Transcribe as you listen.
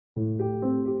What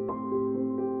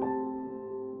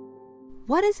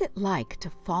is it like to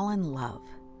fall in love?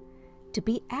 To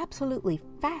be absolutely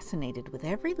fascinated with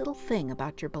every little thing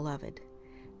about your beloved?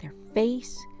 Their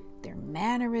face, their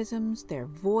mannerisms, their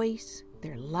voice,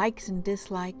 their likes and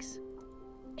dislikes,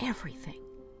 everything.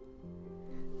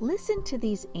 Listen to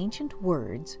these ancient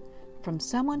words from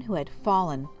someone who had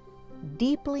fallen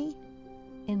deeply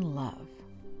in love.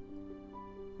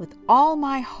 With all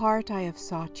my heart I have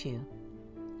sought you.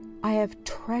 I have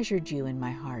treasured you in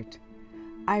my heart.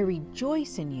 I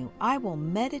rejoice in you. I will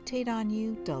meditate on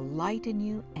you, delight in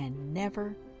you, and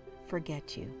never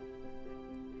forget you.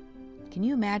 Can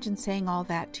you imagine saying all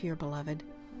that to your beloved?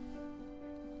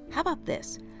 How about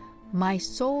this? My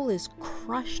soul is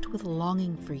crushed with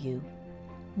longing for you.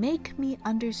 Make me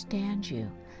understand you.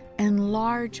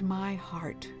 Enlarge my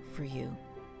heart for you.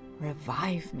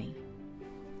 Revive me.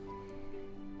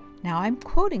 Now, I'm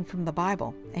quoting from the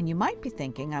Bible, and you might be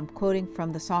thinking I'm quoting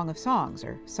from the Song of Songs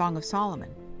or Song of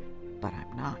Solomon, but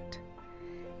I'm not.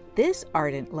 This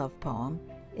ardent love poem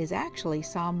is actually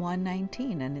Psalm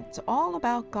 119, and it's all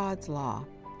about God's law,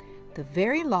 the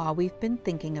very law we've been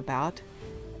thinking about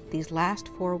these last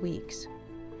 4 weeks.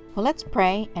 Well, let's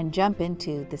pray and jump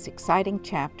into this exciting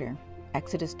chapter,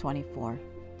 Exodus 24.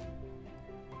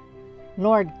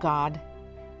 Lord God,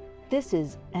 this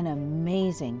is an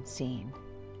amazing scene.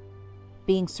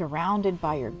 Being surrounded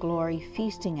by your glory,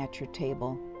 feasting at your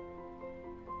table,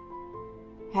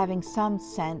 having some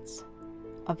sense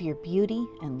of your beauty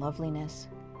and loveliness.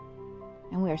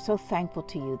 And we are so thankful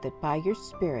to you that by your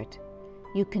Spirit,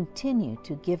 you continue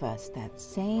to give us that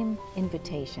same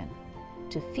invitation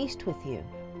to feast with you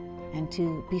and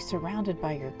to be surrounded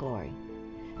by your glory.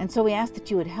 And so we ask that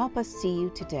you would help us see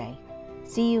you today,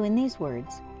 see you in these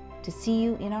words, to see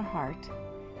you in our heart,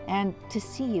 and to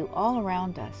see you all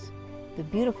around us, the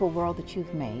beautiful world that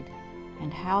you've made,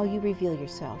 and how you reveal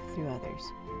yourself through others.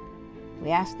 We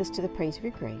ask this to the praise of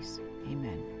your grace.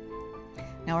 Amen.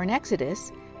 Now we're in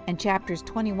Exodus, and chapters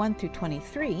 21 through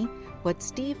 23, what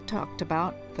Steve talked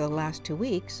about for the last 2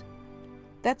 weeks,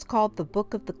 that's called the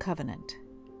Book of the Covenant.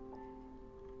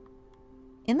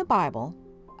 In the Bible,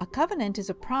 a covenant is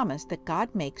a promise that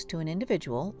God makes to an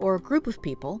individual or a group of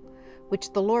people,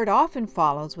 which the Lord often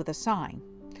follows with a sign.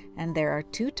 And there are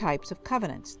 2 types of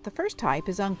covenants. The first type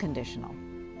is unconditional.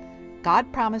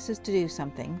 God promises to do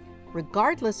something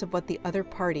regardless of what the other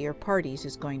party or parties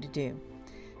is going to do.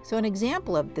 So an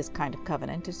example of this kind of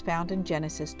covenant is found in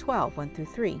Genesis 12, 1 through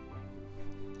 3.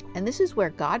 And this is where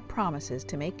God promises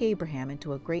to make Abraham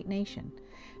into a great nation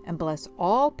and bless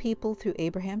all people through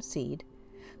Abraham's seed,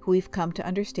 who we've come to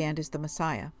understand is the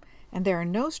Messiah. And there are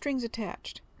no strings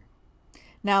attached.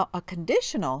 Now, a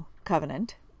conditional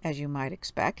covenant, as you might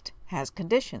expect, has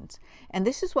conditions. And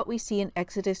this is what we see in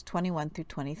Exodus 21 through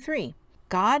 23.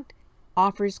 God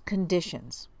offers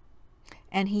conditions,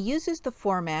 and he uses the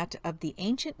format of the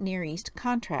ancient Near East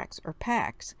contracts or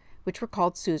pacts, which were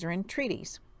called suzerain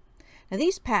treaties. Now,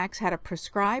 these pacts had a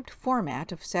prescribed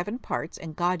format of 7 parts,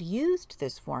 and God used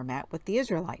this format with the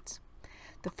Israelites.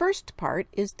 The first part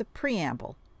is the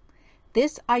preamble.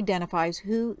 This identifies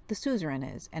who the suzerain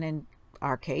is, and in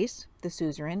our case, the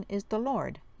suzerain is the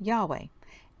Lord, Yahweh.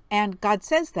 And God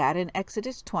says that in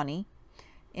Exodus 20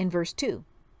 in verse 2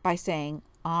 by saying,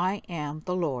 I am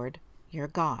the Lord, your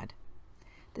God.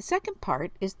 The second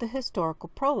part is the historical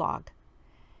prologue.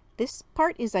 This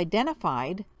part is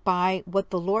identified by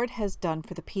what the Lord has done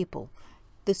for the people.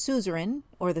 The suzerain,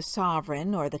 or the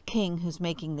sovereign, or the king who's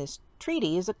making this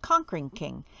treaty is a conquering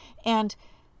king. And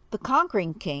the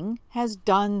conquering king has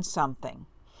done something.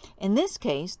 In this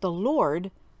case, the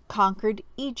Lord conquered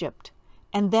Egypt,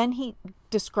 and then he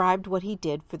described what he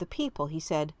did for the people. He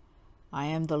said, I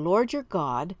am the Lord your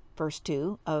God, verse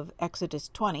 2 of Exodus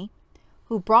 20,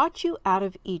 who brought you out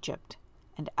of Egypt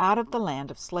and out of the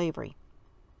land of slavery.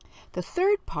 The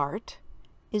third part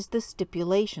is the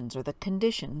stipulations or the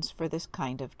conditions for this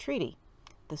kind of treaty,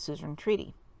 the suzerain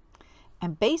treaty.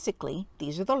 And basically,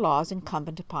 these are the laws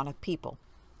incumbent upon a people.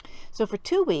 So for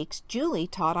 2 weeks, Julie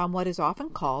taught on what is often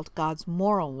called God's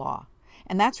moral law,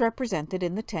 and that's represented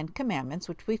in the 10 Commandments,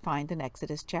 which we find in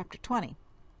Exodus chapter 20.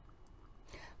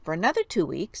 For another 2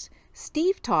 weeks,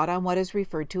 Steve taught on what is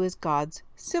referred to as God's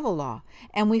civil law,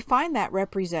 and we find that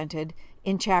represented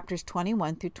in chapters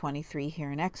 21 through 23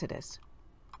 here in Exodus.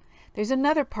 There's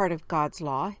another part of God's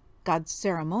law, God's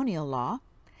ceremonial law,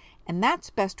 and that's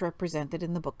best represented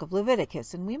in the book of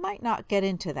Leviticus, and we might not get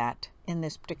into that in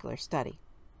this particular study.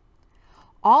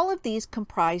 All of these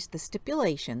comprise the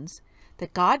stipulations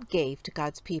that God gave to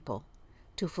God's people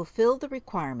to fulfill the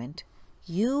requirement,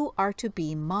 you are to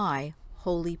be my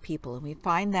holy people. And we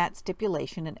find that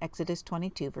stipulation in Exodus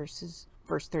 22, verse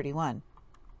 31.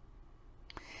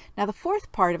 Now, the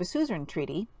fourth part of a suzerain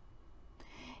treaty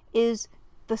is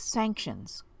the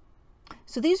sanctions.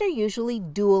 So these are usually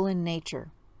dual in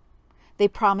nature. They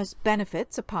promise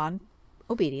benefits upon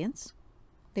obedience.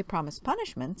 They promise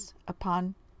punishments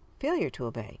upon failure to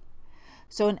obey.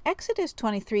 So in Exodus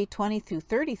 23, 20 through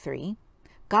 33,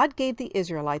 God gave the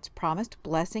Israelites promised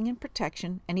blessing and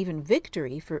protection and even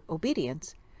victory for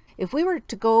obedience. If we were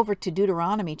to go over to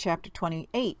Deuteronomy chapter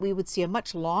 28, we would see a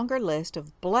much longer list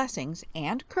of blessings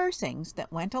and cursings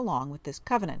that went along with this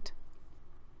covenant.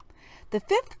 The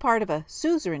fifth part of a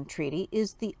suzerain treaty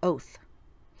is the oath,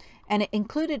 and it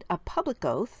included a public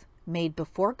oath made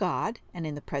before God and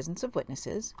in the presence of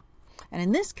witnesses. And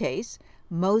in this case,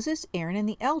 Moses, Aaron, and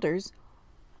the elders,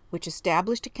 which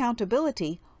established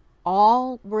accountability,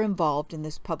 all were involved in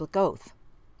this public oath.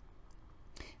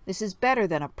 This is better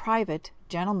than a private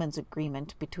gentleman's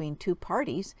agreement between two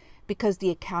parties because the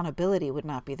accountability would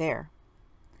not be there.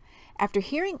 After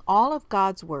hearing all of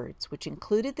God's words, which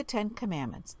included the 10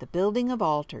 Commandments, the building of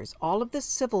altars, all of the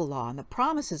civil law, and the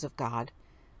promises of God,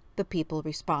 the people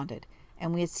responded.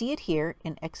 And we see it here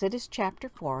in Exodus chapter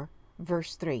 4,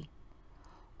 verse 3.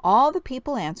 All the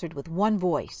people answered with one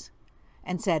voice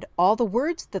and said, "All the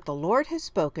words that the Lord has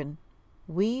spoken,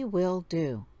 we will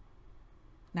do."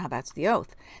 Now that's the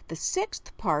oath. The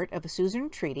sixth part of a suzerain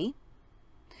treaty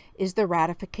is the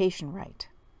ratification rite.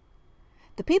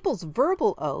 The people's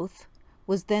verbal oath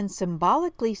was then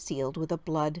symbolically sealed with a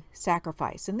blood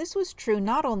sacrifice. And this was true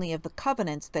not only of the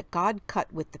covenants that God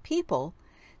cut with the people,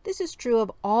 this is true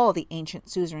of all the ancient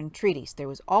suzerain treaties. There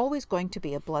was always going to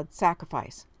be a blood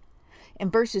sacrifice. In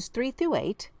verses 3 through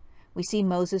 8, we see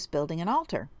Moses building an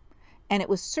altar. And it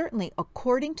was certainly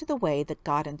according to the way that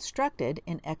God instructed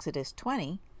in Exodus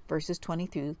 20, verses 20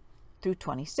 through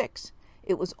 26.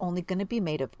 It was only going to be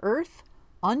made of earth,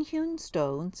 unhewn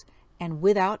stones, and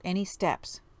without any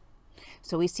steps.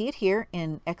 So we see it here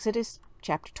in Exodus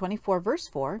chapter 24, verse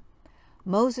 4.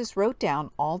 Moses wrote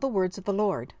down all the words of the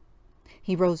Lord.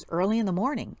 He rose early in the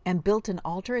morning and built an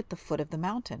altar at the foot of the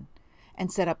mountain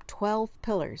and set up 12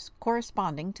 pillars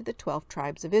corresponding to the 12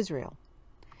 tribes of Israel.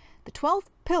 The 12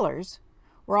 pillars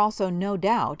were also no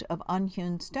doubt of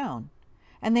unhewn stone,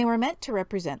 and they were meant to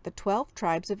represent the 12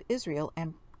 tribes of Israel,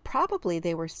 and probably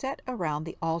they were set around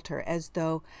the altar as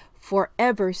though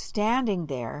forever standing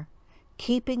there,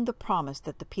 keeping the promise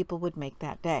that the people would make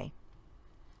that day.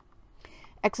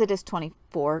 Exodus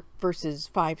 24, verses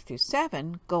 5 through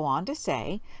 7 go on to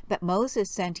say that Moses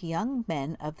sent young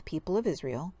men of the people of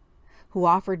Israel who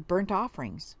offered burnt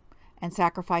offerings and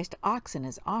sacrificed oxen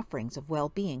as offerings of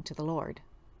well-being to the Lord.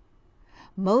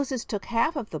 Moses took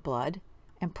half of the blood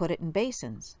and put it in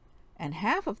basins, and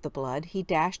half of the blood he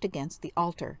dashed against the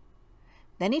altar.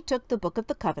 Then he took the book of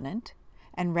the covenant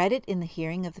and read it in the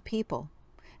hearing of the people.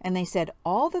 And they said,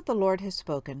 "All that the Lord has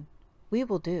spoken, we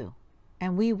will do,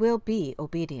 and we will be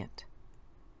obedient."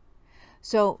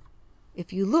 So,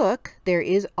 if you look, there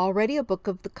is already a book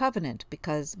of the covenant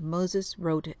because Moses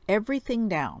wrote everything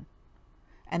down.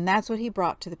 And that's what he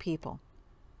brought to the people.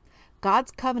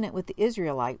 God's covenant with the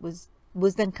Israelite was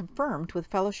then confirmed with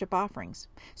fellowship offerings.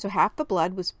 So half the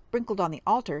blood was sprinkled on the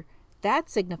altar. That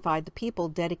signified the people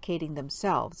dedicating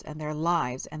themselves and their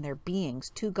lives and their beings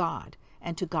to God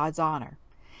and to God's honor.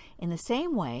 In the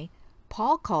same way,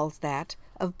 Paul calls that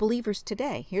of believers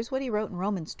today. Here's what he wrote in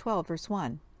Romans 12, verse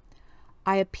 1.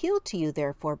 "I appeal to you,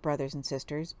 therefore, brothers and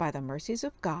sisters, by the mercies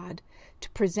of God, to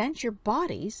present your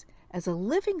bodies as a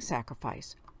living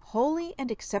sacrifice, holy and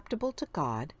acceptable to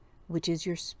God, which is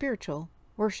your spiritual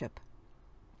worship."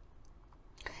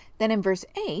 Then in verse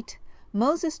 8,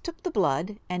 Moses took the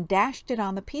blood and dashed it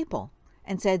on the people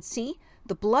and said, "See,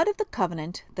 the blood of the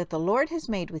covenant that the Lord has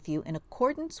made with you in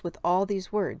accordance with all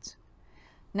these words."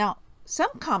 Now,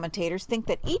 some commentators think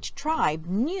that each tribe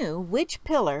knew which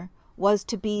pillar was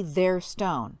to be their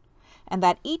stone, and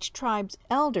that each tribe's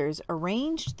elders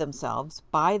arranged themselves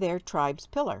by their tribe's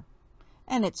pillar.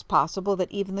 And it's possible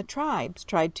that even the tribes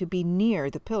tried to be near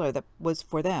the pillar that was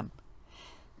for them.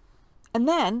 And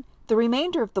then the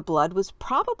remainder of the blood was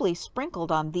probably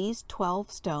sprinkled on these 12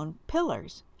 stone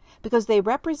pillars, because they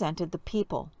represented the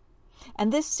people.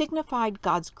 And this signified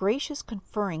God's gracious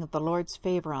conferring of the Lord's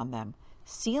favor on them,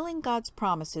 sealing God's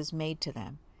promises made to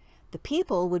them. The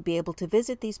people would be able to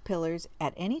visit these pillars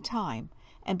at any time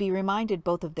and be reminded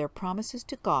both of their promises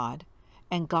to God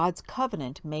and God's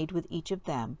covenant made with each of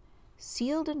them,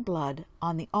 sealed in blood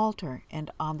on the altar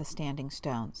and on the standing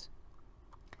stones.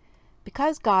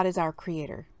 Because God is our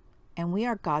Creator, and we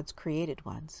are God's created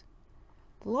ones,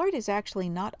 the Lord is actually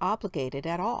not obligated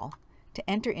at all to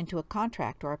enter into a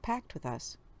contract or a pact with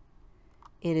us.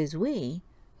 It is we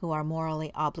who are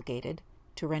morally obligated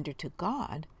to render to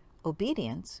God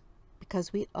obedience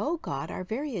because we owe God our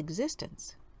very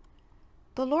existence.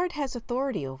 The Lord has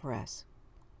authority over us,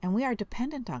 and we are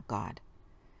dependent on God.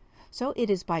 So it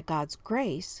is by God's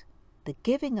grace, the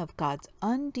giving of God's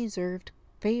undeserved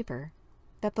favor,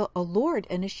 that the Lord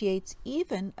initiates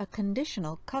even a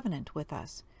conditional covenant with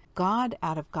us. God,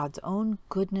 out of God's own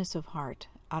goodness of heart,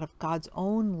 out of God's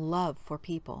own love for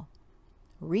people,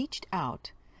 reached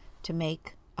out to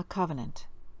make a covenant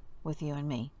with you and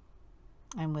me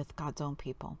and with God's own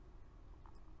people.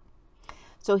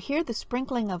 So here the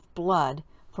sprinkling of blood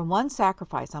from one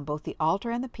sacrifice on both the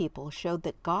altar and the people showed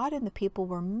that God and the people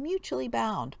were mutually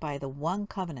bound by the one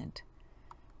covenant.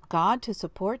 God to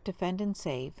support, defend, and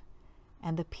save,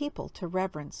 and the people to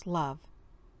reverence, love,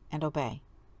 and obey.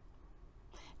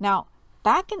 Now,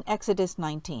 back in Exodus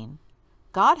 19,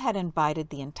 God had invited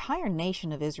the entire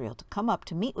nation of Israel to come up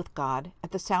to meet with God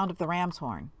at the sound of the ram's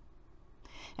horn.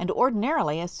 And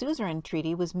ordinarily, a suzerain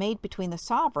treaty was made between the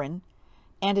sovereign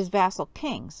and his vassal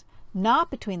kings,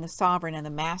 not between the sovereign and the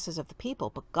masses of the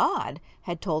people, but God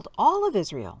had told all of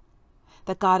Israel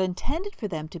that God intended for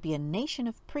them to be a nation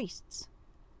of priests.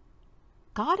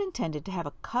 God intended to have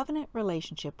a covenant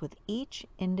relationship with each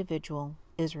individual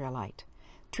Israelite,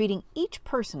 treating each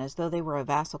person as though they were a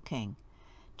vassal king,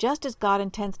 just as God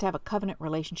intends to have a covenant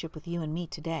relationship with you and me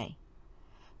today.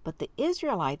 But the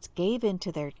Israelites gave in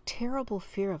to their terrible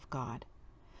fear of God.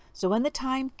 So when the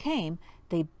time came,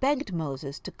 they begged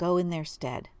Moses to go in their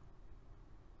stead.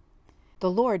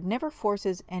 The Lord never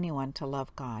forces anyone to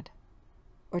love God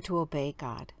or to obey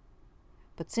God,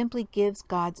 but simply gives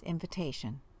God's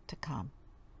invitation to come.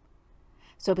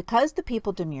 So because the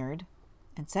people demurred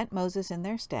and sent Moses in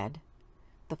their stead,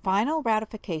 the final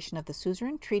ratification of the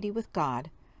suzerain treaty with God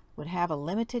would have a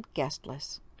limited guest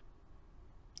list.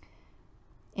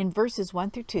 In verses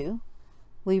 1 through 2,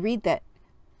 we read that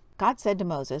God said to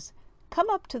Moses, "Come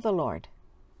up to the Lord,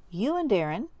 you and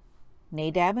Aaron,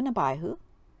 Nadab and Abihu,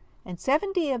 and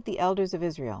 70 of the elders of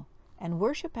Israel, and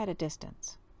worship at a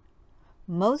distance.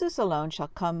 Moses alone shall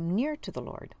come near to the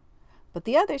Lord, but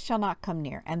the others shall not come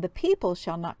near, and the people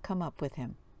shall not come up with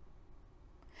him."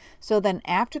 So then,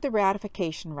 after the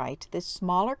ratification rite, this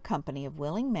smaller company of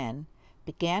willing men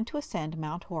began to ascend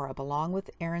Mount Horeb along with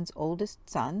Aaron's oldest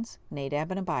sons, Nadab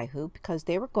and Abihu, because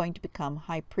they were going to become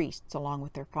high priests along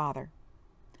with their father.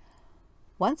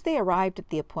 Once they arrived at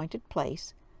the appointed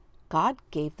place, God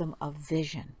gave them a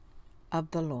vision of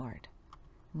the Lord.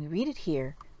 We read it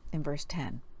here in verse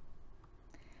 10.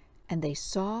 "And they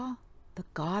saw the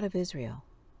God of Israel.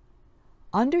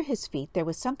 Under his feet there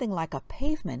was something like a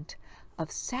pavement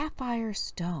of sapphire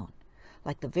stone,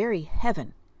 like the very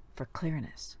heaven for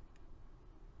clearness."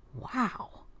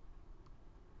 Wow!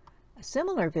 A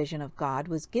similar vision of God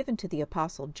was given to the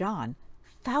Apostle John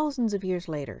thousands of years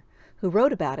later, who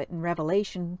wrote about it in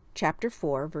Revelation chapter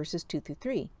 4, verses 2 through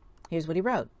 3. Here's what he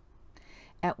wrote.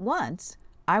 "At once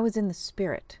I was in the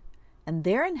Spirit, and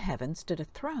there in heaven stood a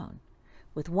throne,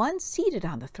 with one seated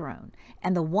on the throne,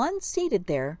 and the one seated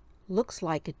there looks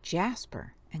like a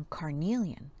jasper and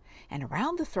carnelian, and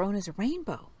around the throne is a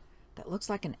rainbow that looks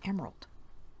like an emerald."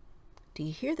 Do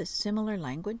you hear the similar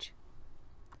language?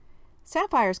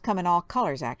 Sapphires come in all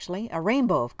colors, actually, a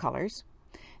rainbow of colors.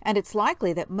 And it's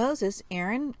likely that Moses,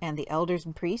 Aaron, and the elders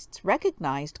and priests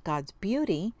recognized God's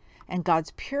beauty and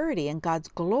God's purity and God's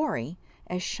glory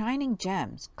as shining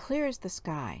gems, clear as the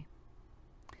sky.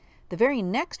 The very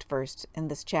next verse in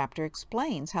this chapter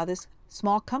explains how this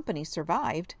small company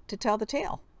survived to tell the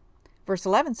tale. Verse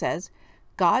 11 says,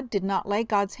 "God did not lay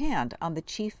God's hand on the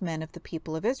chief men of the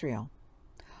people of Israel.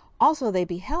 Also they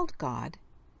beheld God,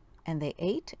 and they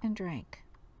ate and drank,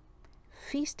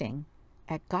 feasting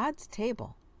at God's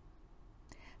table."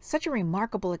 Such a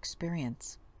remarkable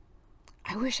experience.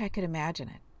 I wish I could imagine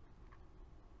it.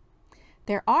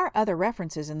 There are other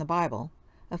references in the Bible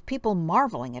of people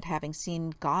marveling at having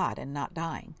seen God and not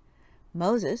dying.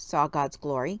 Moses saw God's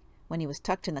glory when he was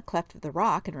tucked in the cleft of the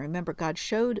rock, and remember, God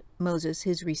showed Moses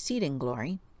his receding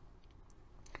glory.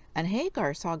 And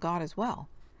Hagar saw God as well.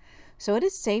 So it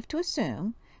is safe to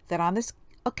assume that on this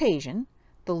occasion,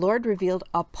 the Lord revealed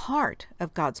a part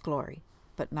of God's glory,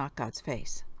 but not God's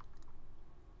face.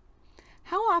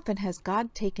 How often has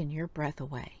God taken your breath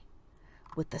away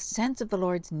with the sense of the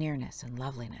Lord's nearness and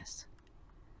loveliness?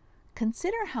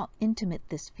 Consider how intimate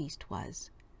this feast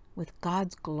was, with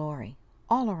God's glory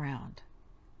all around.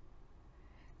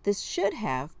 This should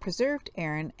have preserved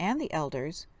Aaron and the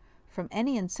elders from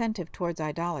any incentive towards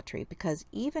idolatry, because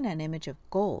even an image of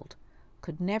gold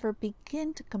could never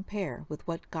begin to compare with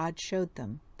what God showed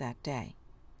them that day.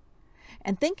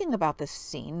 And thinking about this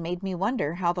scene made me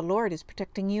wonder how the Lord is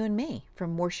protecting you and me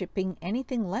from worshiping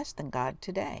anything less than God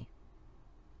today.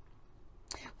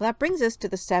 Well, that brings us to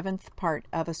the seventh part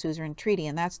of a suzerain treaty,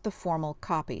 and that's the formal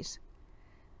copies.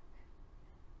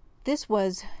 This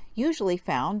was usually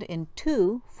found in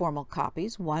two formal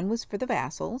copies. One was for the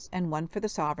vassals and one for the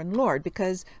sovereign lord,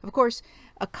 because, of course,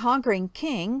 a conquering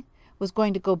king was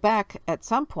going to go back at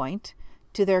some point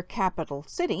to their capital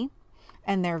city,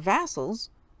 and their vassals,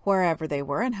 wherever they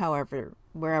were and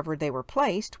wherever they were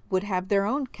placed, would have their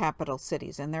own capital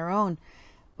cities and their own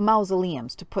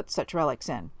mausoleums to put such relics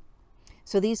in.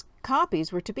 So these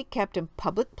copies were to be kept in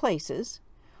public places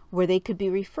where they could be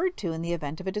referred to in the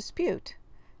event of a dispute.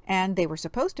 And they were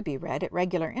supposed to be read at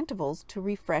regular intervals to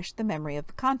refresh the memory of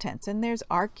the contents. And there's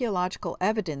archaeological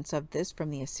evidence of this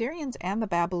from the Assyrians and the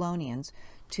Babylonians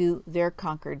to their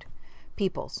conquered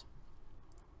peoples.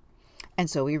 And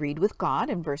so we read with God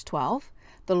in verse 12,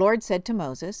 "The Lord said to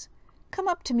Moses, 'Come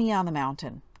up to me on the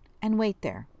mountain, and wait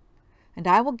there, and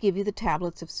I will give you the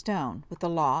tablets of stone with the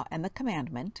law and the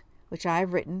commandment, which I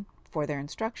have written for their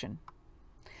instruction.'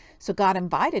 So God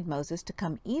invited Moses to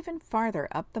come even farther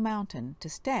up the mountain to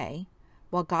stay,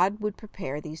 while God would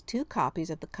prepare these two copies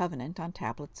of the covenant on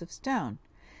tablets of stone.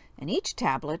 And each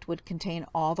tablet would contain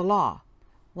all the law,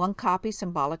 one copy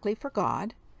symbolically for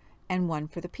God, and one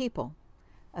for the people.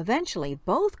 Eventually,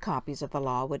 both copies of the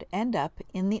law would end up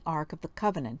in the Ark of the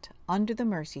Covenant, under the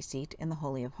mercy seat in the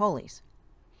Holy of Holies.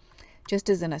 Just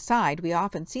as an aside, we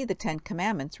often see the 10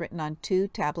 Commandments written on 2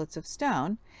 tablets of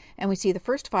stone, and we see the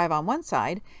first 5 on one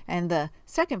side and the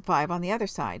second 5 on the other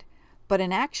side. But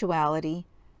in actuality,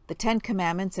 the 10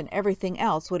 Commandments and everything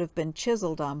else would have been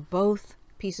chiseled on both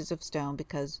pieces of stone,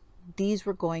 because these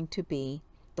were going to be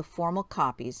the formal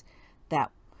copies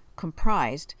that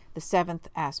comprised the 7th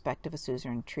aspect of a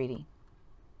suzerain treaty.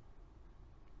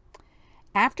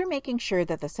 After making sure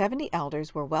that the 70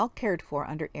 elders were well cared for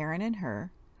under Aaron and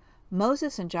Hur,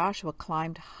 Moses and Joshua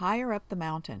climbed higher up the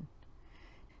mountain.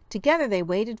 Together they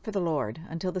waited for the Lord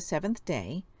until the 7th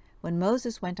day, when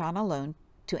Moses went on alone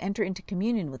to enter into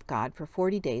communion with God for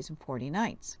 40 days and 40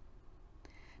 nights.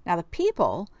 Now the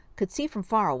people could see from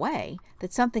far away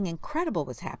that something incredible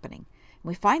was happening, and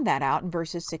we find that out in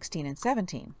verses 16 and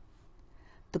 17.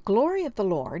 The glory of the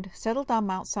Lord settled on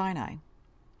Mount Sinai,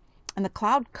 and the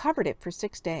cloud covered it for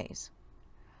 6 days.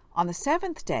 On the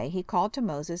 7th day he called to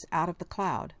Moses out of the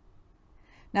cloud.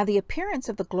 Now the appearance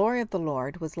of the glory of the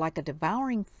Lord was like a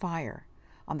devouring fire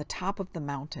on the top of the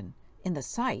mountain, in the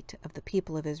sight of the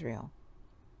people of Israel.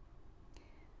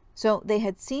 So they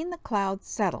had seen the cloud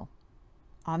settle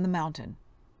on the mountain.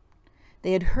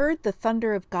 They had heard the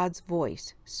thunder of God's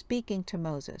voice speaking to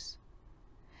Moses.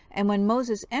 And when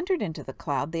Moses entered into the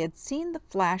cloud, they had seen the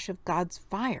flash of God's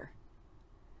fire.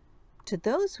 To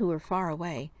those who were far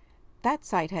away, that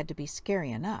sight had to be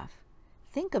scary enough.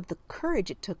 Think of the courage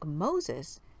it took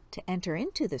Moses to enter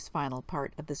into this final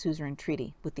part of the suzerain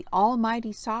treaty with the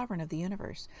almighty sovereign of the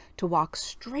universe, to walk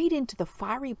straight into the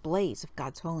fiery blaze of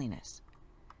God's holiness.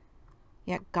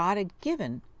 Yet God had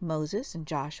given Moses and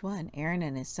Joshua and Aaron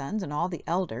and his sons and all the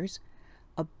elders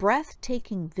a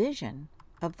breathtaking vision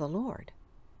of the Lord.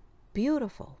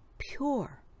 Beautiful,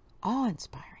 pure,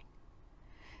 awe-inspiring.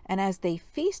 And as they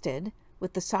feasted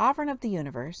with the sovereign of the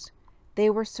universe, they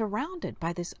were surrounded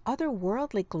by this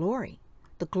otherworldly glory,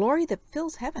 the glory that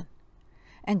fills heaven.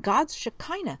 And God's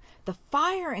Shekinah, the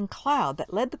fire and cloud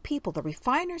that led the people, the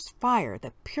refiner's fire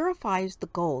that purifies the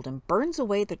gold and burns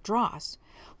away the dross,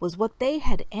 was what they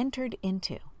had entered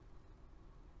into.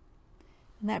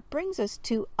 And that brings us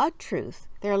to a truth.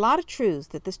 There are a lot of truths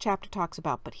that this chapter talks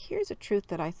about, but here's a truth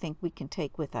that I think we can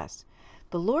take with us.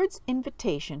 The Lord's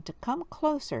invitation to come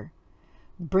closer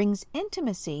brings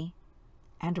intimacy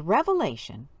and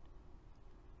revelation,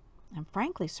 and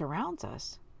frankly surrounds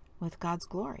us with God's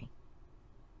glory.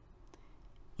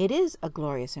 It is a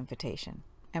glorious invitation,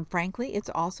 and frankly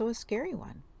it's also a scary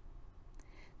one.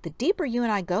 The deeper you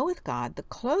and I go with God, the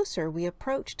closer we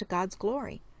approach to God's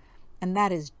glory. And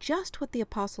that is just what the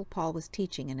Apostle Paul was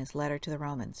teaching in his letter to the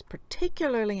Romans,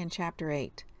 particularly in chapter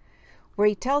 8, where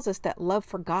he tells us that love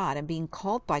for God and being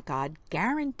called by God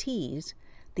guarantees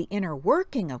the inner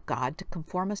working of God to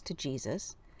conform us to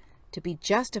Jesus, to be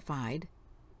justified,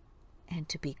 and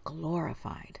to be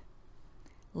glorified.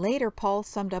 Later, Paul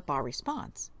summed up our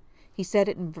response. He said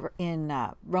it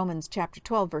in Romans chapter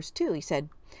 12, verse 2. He said,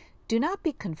 "Do not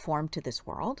be conformed to this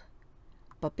world,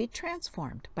 but be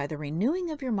transformed by the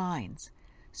renewing of your minds,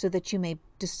 so that you may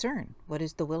discern what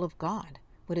is the will of God,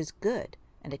 what is good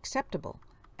and acceptable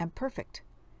and perfect."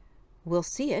 We'll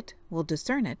see it, we'll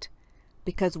discern it,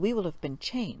 because we will have been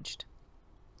changed.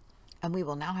 and we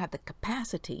will now have the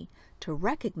capacity to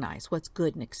recognize what's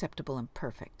good and acceptable and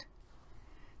perfect.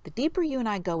 The deeper you and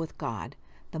I go with God,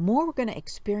 the more we're going to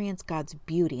experience God's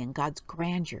beauty and God's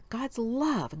grandeur, God's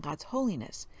love and God's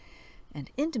holiness, and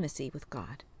intimacy with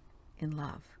God in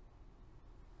love.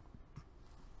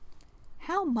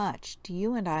 How much do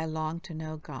you and I long to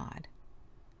know God?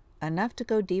 Enough to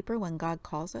go deeper when God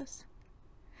calls us?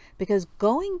 Because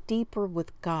going deeper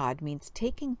with God means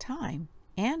taking time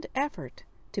and effort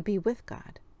to be with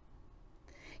God.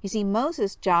 You see,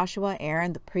 Moses, Joshua,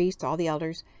 Aaron, the priests, all the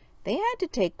elders, they had to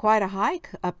take quite a hike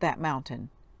up that mountain.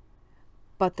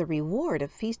 But the reward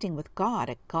of feasting with God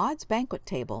at God's banquet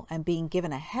table and being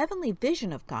given a heavenly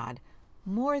vision of God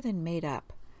more than made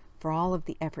up for all of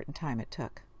the effort and time it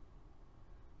took.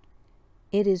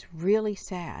 It is really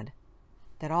sad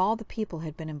that all the people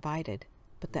had been invited,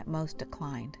 but that most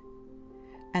declined,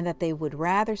 and that they would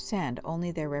rather send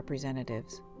only their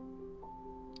representatives.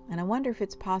 And I wonder if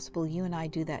it's possible you and I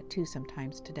do that too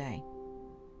sometimes today.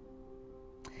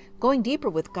 Going deeper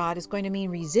with God is going to mean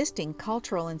resisting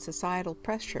cultural and societal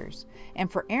pressures.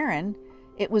 And for Aaron,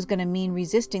 it was going to mean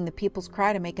resisting the people's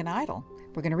cry to make an idol.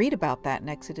 We're going to read about that in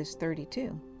Exodus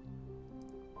 32.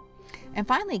 And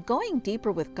finally, going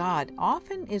deeper with God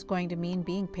often is going to mean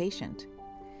being patient.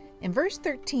 In verse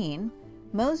 13,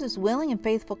 Moses' willing and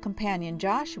faithful companion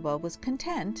Joshua was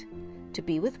content to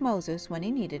be with Moses when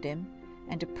he needed him,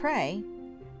 and to pray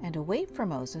and to wait for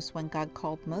Moses when God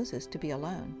called Moses to be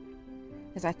alone.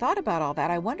 As I thought about all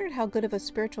that, I wondered how good of a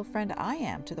spiritual friend I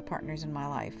am to the partners in my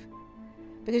life.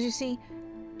 Because you see,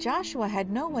 Joshua had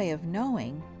no way of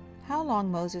knowing how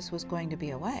long Moses was going to be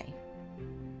away.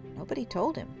 Nobody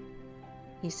told him.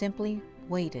 He simply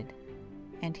waited,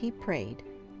 and he prayed,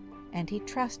 and he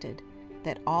trusted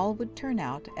that all would turn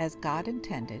out as God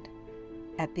intended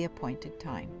at the appointed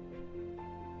time.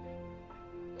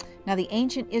 Now the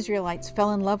ancient Israelites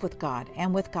fell in love with God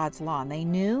and with God's law, and they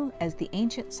knew, as the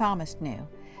ancient psalmist knew,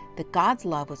 that God's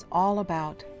love was all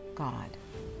about God.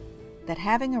 That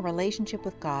having a relationship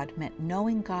with God meant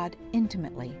knowing God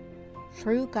intimately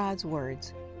through God's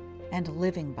words and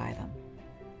living by them.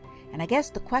 And I guess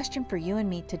the question for you and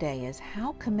me today is,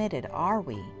 how committed are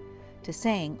we to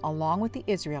saying, along with the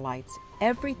Israelites,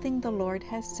 everything the Lord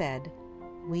has said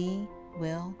we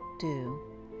will do,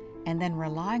 and then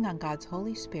relying on God's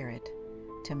Holy Spirit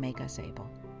to make us able?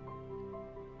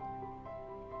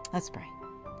 Let's pray.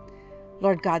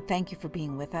 Lord God, thank you for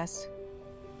being with us.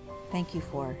 Thank you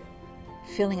for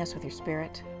filling us with your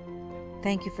Spirit.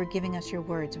 Thank you for giving us your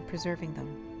words and preserving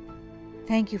them.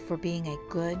 Thank you for being a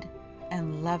good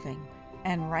and loving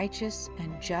and righteous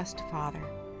and just Father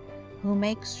who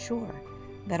makes sure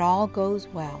that all goes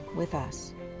well with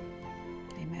us